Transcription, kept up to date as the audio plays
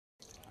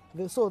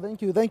So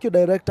thank you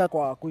director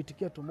kwa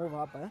kuitikia to move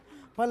hapa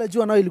Pale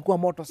jua nao ilikuwa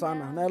moto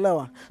sana,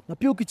 unaelewa? Na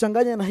pia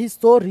ukichanganya na hii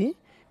story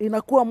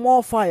inakuwa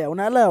more fire,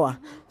 unaelewa?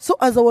 So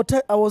as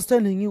I was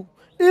telling you,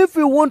 if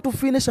you want to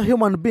finish a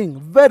human being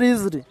very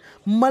easily,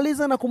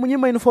 maliza na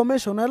kumnyima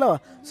information, unaelewa?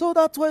 So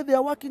that's why they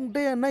are working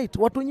day and night,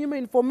 watu nyima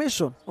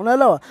information,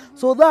 unaelewa?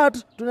 So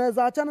that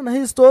tunaweza achana na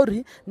hii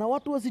story na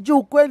watu wasijue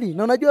ukweli.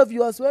 Na unajua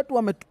viewers wetu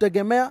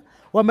wametutegemea,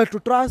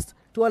 wametutrust,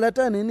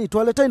 tuwalete nini?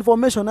 Tuwalete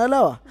information,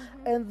 unaelewa?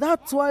 And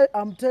that's why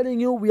I'm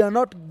telling you, we are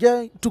not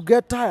going to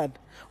get tired.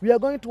 We are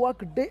going to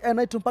work day and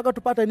night mpaka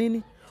tupate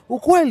nini?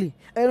 Ukweli.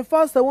 And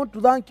first I want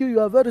to thank you. You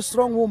are a very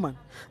strong woman.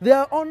 There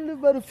are only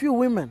very few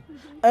women.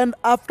 And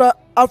after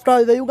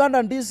the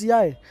Ugandan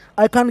DCI,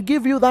 I can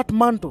give you that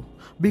mantle.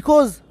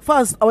 Because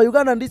first, our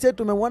Ugandan DCI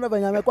tumemwona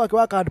venye amekuwa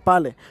akiwaka hadi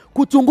pale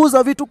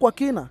kuchunguza vitu kwa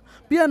kina.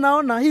 Pia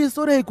naona hii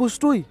story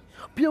haikushtui.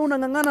 Pia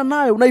unangangana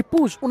nayo,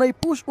 unaipush,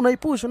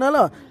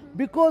 unaelewa?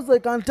 Because I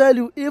can tell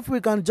you, if we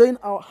can join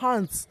our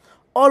hands,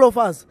 all of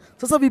us.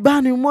 Sasa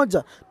vibani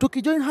mmoja,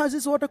 tukijoin hands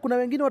sisi wote kuna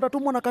wengine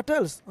watatumwa na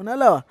cartels,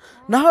 unaelewa?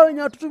 Na hao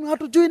wenye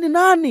hatujui ni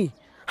nani?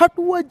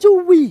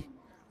 Hatuwajui.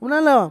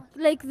 Unaelewa?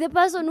 Like the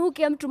person who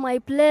came to my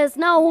place,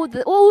 now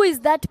who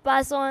is that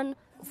person?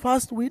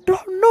 First, we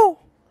don't know.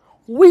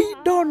 We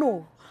don't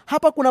know.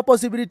 Hapa kuna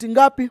possibility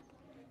ngapi?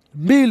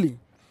 2.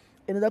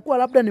 Inaweza kuwa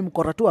labda ni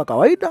mkora tu wa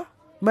kawaida,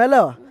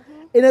 umeelewa?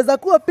 Inaweza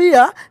kuwa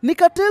pia ni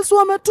cartels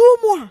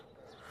wametumwa.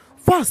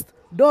 First,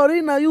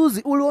 Dorina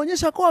Yuzi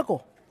ulionyesha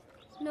kwako?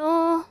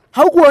 No.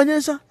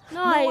 Haukuonyesha?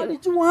 No,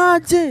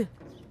 walijuaje?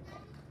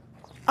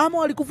 Ama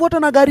walikufuata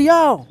na gari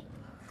yao?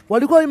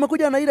 Walikuwa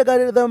imekuja na ile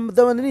gari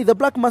the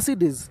black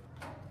Mercedes.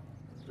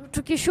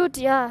 Tukishoot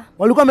ya.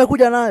 Walikuwa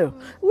wamekuja nayo.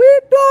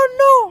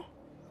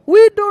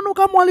 We don't know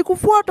kama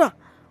walikufuata.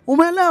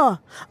 Umeelewa?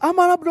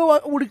 Ama labda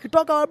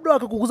ulikitoka labda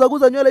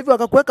akakuguzaguza nywele hivi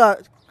akakuweka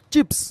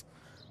chips.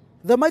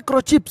 The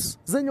microchips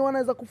zenye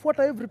wanaweza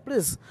kufuata every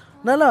place.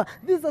 Nala,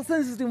 this is a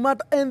sensitive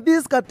matter and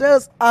these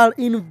cartels are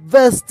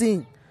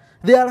investing.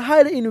 They are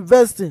highly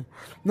investing.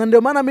 Na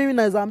ndio maana mimi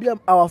naweza ambia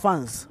our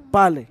fans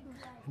pale.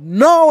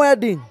 No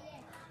wedding.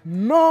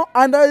 No,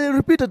 and I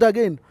repeat it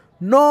again.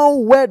 No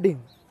wedding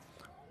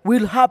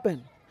will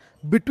happen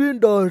between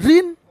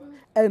Doreen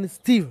and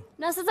Steve.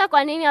 Na sasa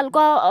kwa nini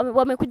alikuwa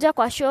wamekuja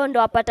kwa show ndo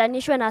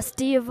wapatanishwe na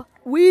Steve?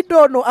 We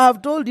don't know. I've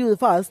told you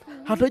first.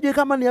 Hatujui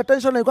kama ni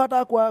attention ilikuwa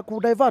hata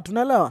kudivert,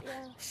 unaelewa?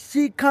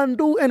 She can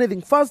do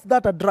anything. First,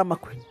 that a drama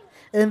queen.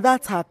 And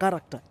that's her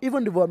character.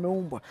 Even ndivyo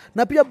ameumbwa.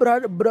 Na pia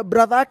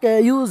brother yake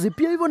Yuzi,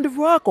 pia even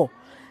ndivyo wako.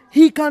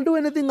 He can do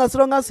anything as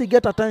long as he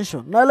get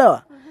attention.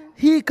 Unaelewa?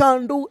 He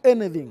can do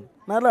anything.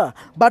 Unaelewa?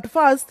 But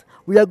first,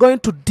 we are going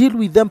to deal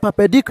with them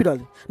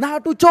perpendicularly. Na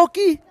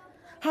hatuchoki.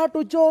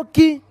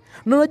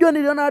 Na unajua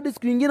niliona hadi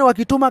siku nyingine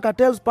wakituma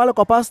cartels pale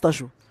kwa pastor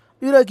show.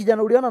 Yule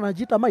kijana uliona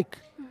anajiita Mike.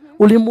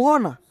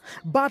 Ulimuona?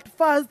 But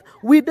first,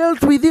 we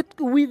dealt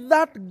with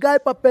that guy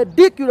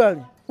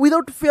perpendicularly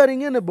without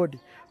fearing anybody.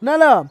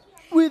 Unaelewa?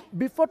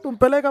 Before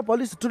tumpeleka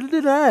polisi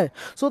tulidili naye.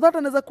 So that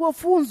anaweza kuwa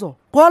funzo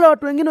kwa wale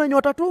watu wengine wenye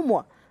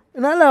watatumwa.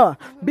 Unaelewa?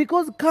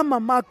 Because kama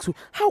Max,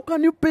 how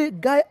can you pay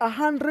guy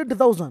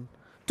 100,000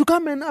 to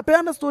come and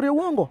apeana story ya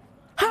uongo?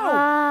 How?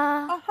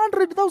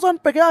 100,000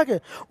 peke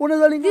yake.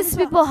 These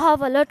people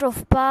have a lot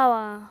of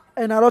power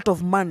and a lot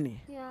of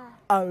money. Yeah.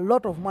 A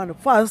lot of money.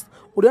 First,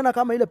 uliona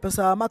kama ile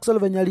pesa ya Maxwell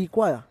venye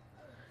alikwaya.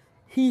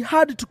 He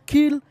had to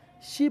kill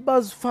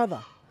Shiba's father.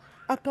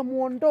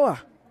 Akamuondoa.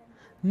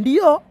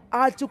 Ndio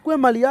achukue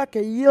mali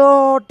yake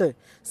yote.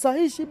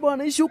 Sahi Shiba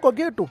anaishi huko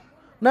geto.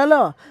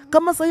 Naelewa?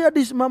 Kama sahi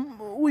hadi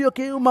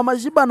huyo mama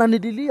Shiba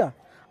ananidilia.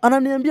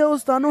 Ananiambia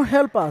ustano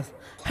help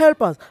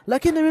us.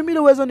 Lakini mimi ile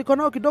uwezo niko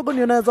nao kidogo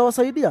ndio naweza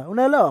wasaidia.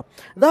 Unaelewa?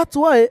 That's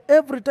why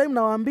every time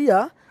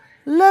nawaambia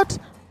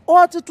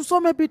wacha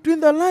tusome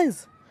between the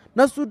lines.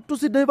 Na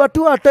tusidivert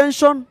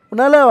attention.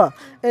 Unaelewa?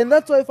 And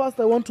that's why first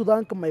I want to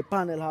thank my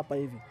panel hapa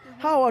hivi.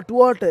 Hawa watu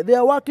wote, they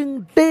are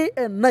working day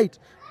and night,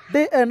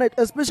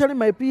 especially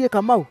my PA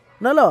Kamau.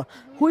 Unaelewa?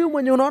 Huyu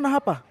mwenye unaona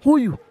hapa,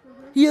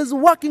 he is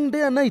working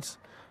day and night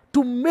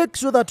to make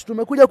sure that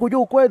tumekuja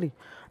kujua ukweli.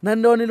 Na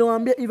ndio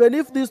niliwaambia, even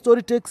if this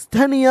story takes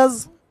 10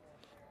 years,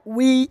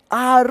 we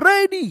are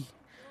ready.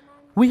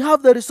 We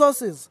have the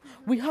resources,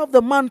 we have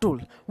the mantle,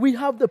 we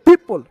have the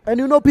people, and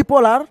you know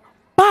people are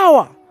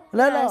power.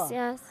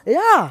 Yes.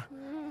 Yeah.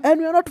 And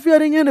we are not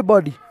fearing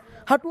anybody.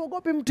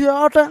 Hatuogopi mtu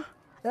yote.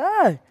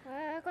 Yeah.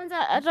 Kwanza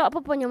hata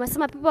hapo ponyo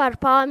umesema people are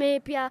power, me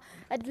pia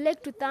I'd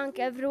like to thank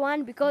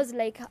everyone because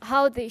like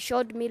how they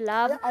showed me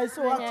love. Yeah, I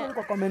saw actually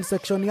kwa comment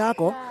section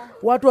yako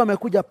watu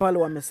wamekuja pale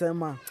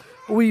wamesema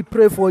we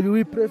pray for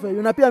you.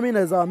 Na pia mimi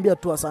naweza waambia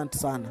tu asante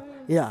sana.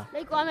 Yeah.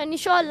 Like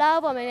wamenishow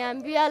love,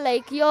 wameniambia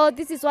like yo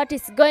this is what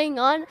is going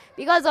on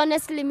because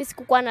honestly mimi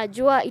sikuwa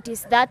najua it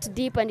is that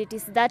deep and it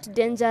is that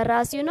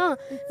dangerous, you know.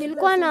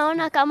 Nilikuwa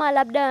naona kama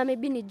labda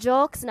maybe ni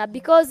jokes na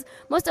because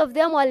most of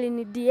them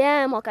walini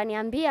DM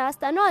wakaniambia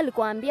hasta no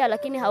alikuambia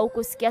lakini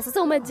haukusikia.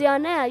 Sasa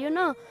umejionea, you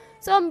know.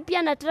 So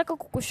pia nataka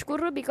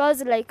kukushukuru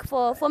because like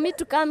for me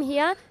to come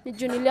here ni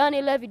juu niliona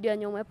ile video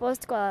yenye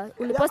umepost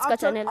ulipost kwa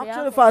channel yako.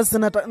 Actually first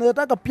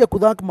nataka pia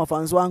kudhaki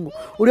mafans wangu.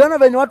 Uliona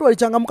venye watu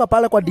walichangamka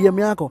pale kwa DM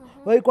yako.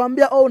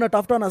 Walikwambia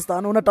unatafuta na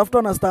stan,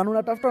 unatafuta na stan,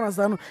 unatafuta na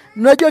stan.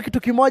 Unajua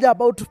kitu kimoja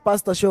about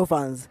Pastor Show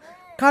fans.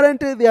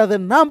 Currently they are the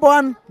number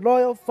 1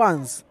 loyal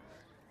fans.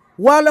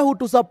 Wale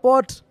who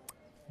support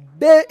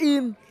day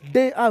in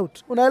day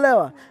out.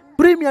 Unaelewa?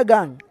 Premier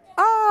gang.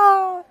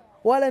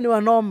 Wale ni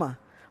wanoma.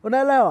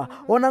 Unaelewa?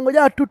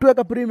 Wanangoja tu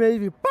tuweka premier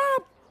hivi.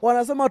 Pap!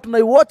 Wanasema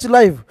tunaiwatch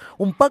live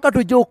mpaka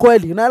tujue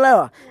ukweli.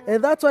 Unaelewa?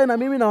 And that's why na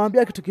mimi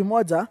nawaambia kitu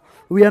kimoja,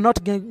 we are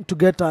not going to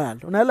get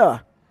tired. Unaelewa?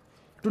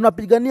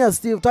 Tunapigania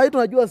Steve. Tai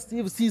tunajua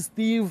Steve si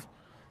Steve.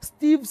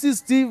 Steve si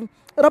Steve.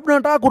 Labda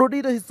tunataka kurudi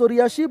ile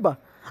historia ya Shiba.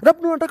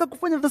 Labda tunataka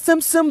kufanya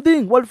the same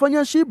thing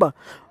walifanyia Shiba.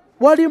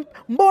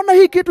 Mbona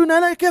hii kitu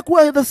inaelekea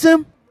kuwa the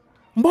same?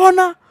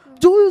 Mbona?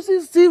 Do you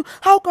see Steve?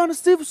 How can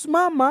Steve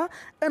simama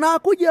na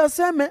akuja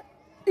aseme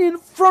in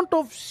front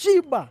of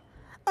Shiba?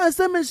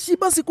 Aseme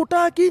Shiba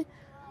sikutaki?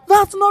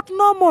 That's not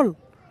normal.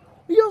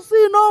 You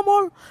see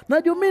normal?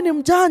 Na mimi ni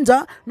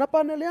mjanja na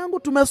panel yangu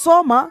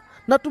tumesoma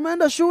na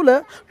tumeenda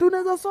shule,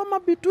 tunaweza soma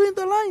between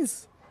the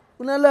lines.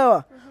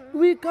 Unaelewa?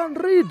 We can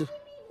read.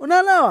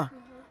 Unaelewa?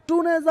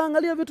 Tunaweza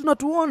angalia vitu na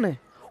tuone.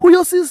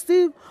 Huyo si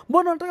Steve.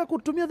 Mbona nataka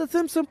kutumia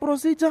the same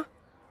procedure?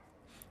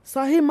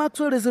 Sahi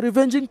Maxwell is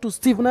revenging to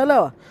Steve.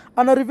 Unaelewa?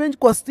 Ana revenge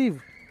kwa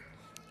Steve.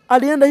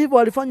 Alienda hivyo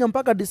alifanya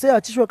mpaka Disea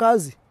achishwe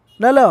kazi.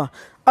 Unaelewa?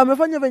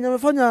 Amefanya venye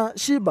amefanya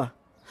Shiba.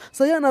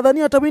 Sahi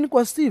anadhania atawini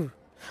kwa Steve.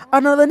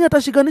 Anadhania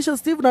atashikanisha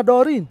Steve na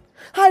Doreen.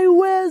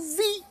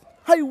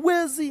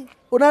 Haiwezi.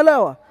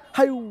 Unaelewa?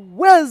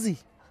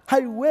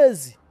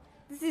 Haiwezi.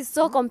 This is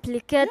so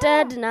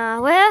complicated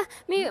na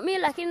mi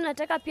lakini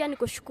nataka pia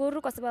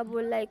nikushukuru kwa sababu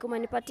like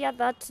umenipatia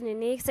that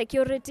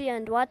security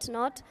and what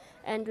not,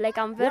 and like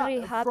I'm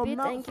very happy.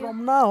 Thank you.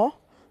 From now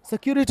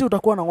security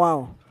utakuwa na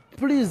wao.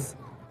 Please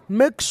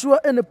make sure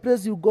any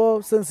place you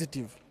go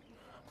sensitive.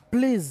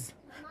 Please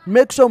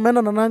make sure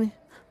umeenda na nani?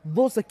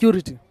 Those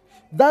security.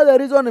 That's the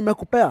reason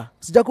nimekupea.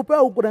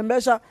 Sijakupea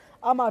ukurembesha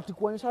ama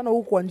atikuonyeshana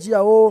huko kwa njia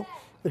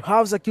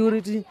have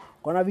security,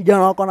 kuna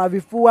vijana wako na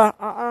vifua.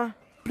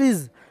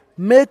 Please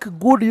make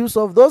good use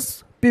of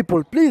those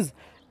people. Please,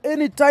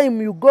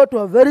 anytime you go to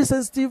a very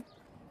sensitive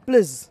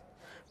place,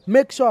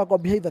 make sure I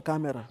behind the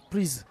camera.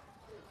 Please.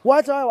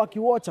 Watch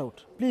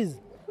out. Please.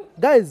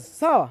 Guys,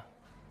 sawa?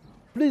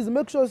 Please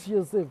make sure she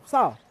is safe.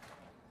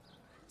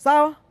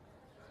 Sawa?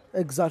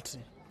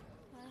 Exactly.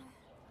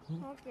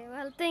 Okay,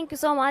 well, thank you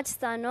so much,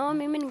 Stano.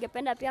 Mimi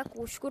ningependa pia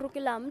kushukuru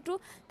kila mtu.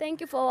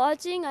 Thank you for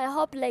watching. I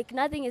hope like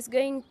nothing is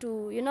going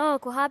to,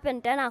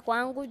 happen tena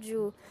kwangu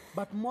juu.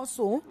 But more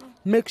so,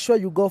 make sure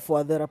you go for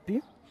a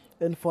therapy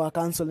and for a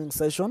counseling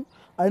session.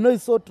 I know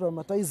it's so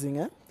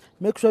traumatizing,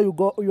 Make sure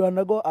you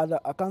undergo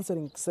a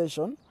counseling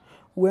session.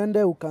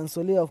 Uende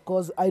ukansolie, of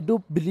course. I do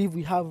believe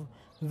we have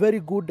very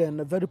good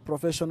and very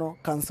professional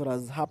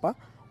counselors hapa.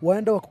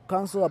 Waende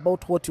wakucancel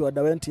about what you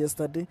underwent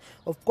yesterday.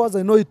 Of course,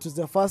 I know it is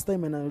the first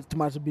time and it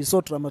must be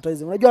so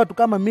traumatizing. Unajua watu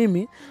kama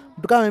mimi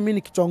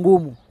ni kichwa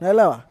ngumu.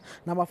 Naelewa?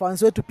 Na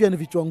mafans wetu pia ni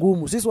vichwa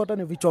ngumu. Sisi wote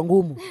ni vichwa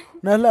ngumu.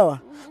 Naelewa?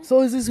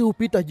 So sisi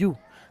hupita juu.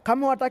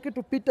 Kama wataki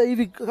tupita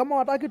hivi, kama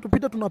wataki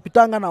tupita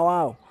tunapitanga na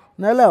wao.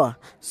 Naelewa?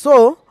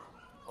 So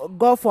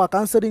go for a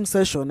counseling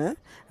session,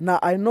 Now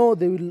I know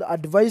they will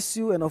advise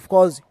you, and of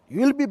course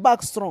you will be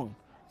back strong.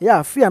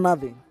 Yeah, fear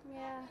nothing.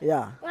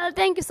 Yeah. Well,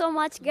 thank you so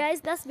much, guys.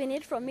 That's been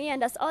it from me.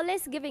 And as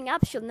always, giving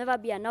up should never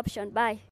be an option. Bye.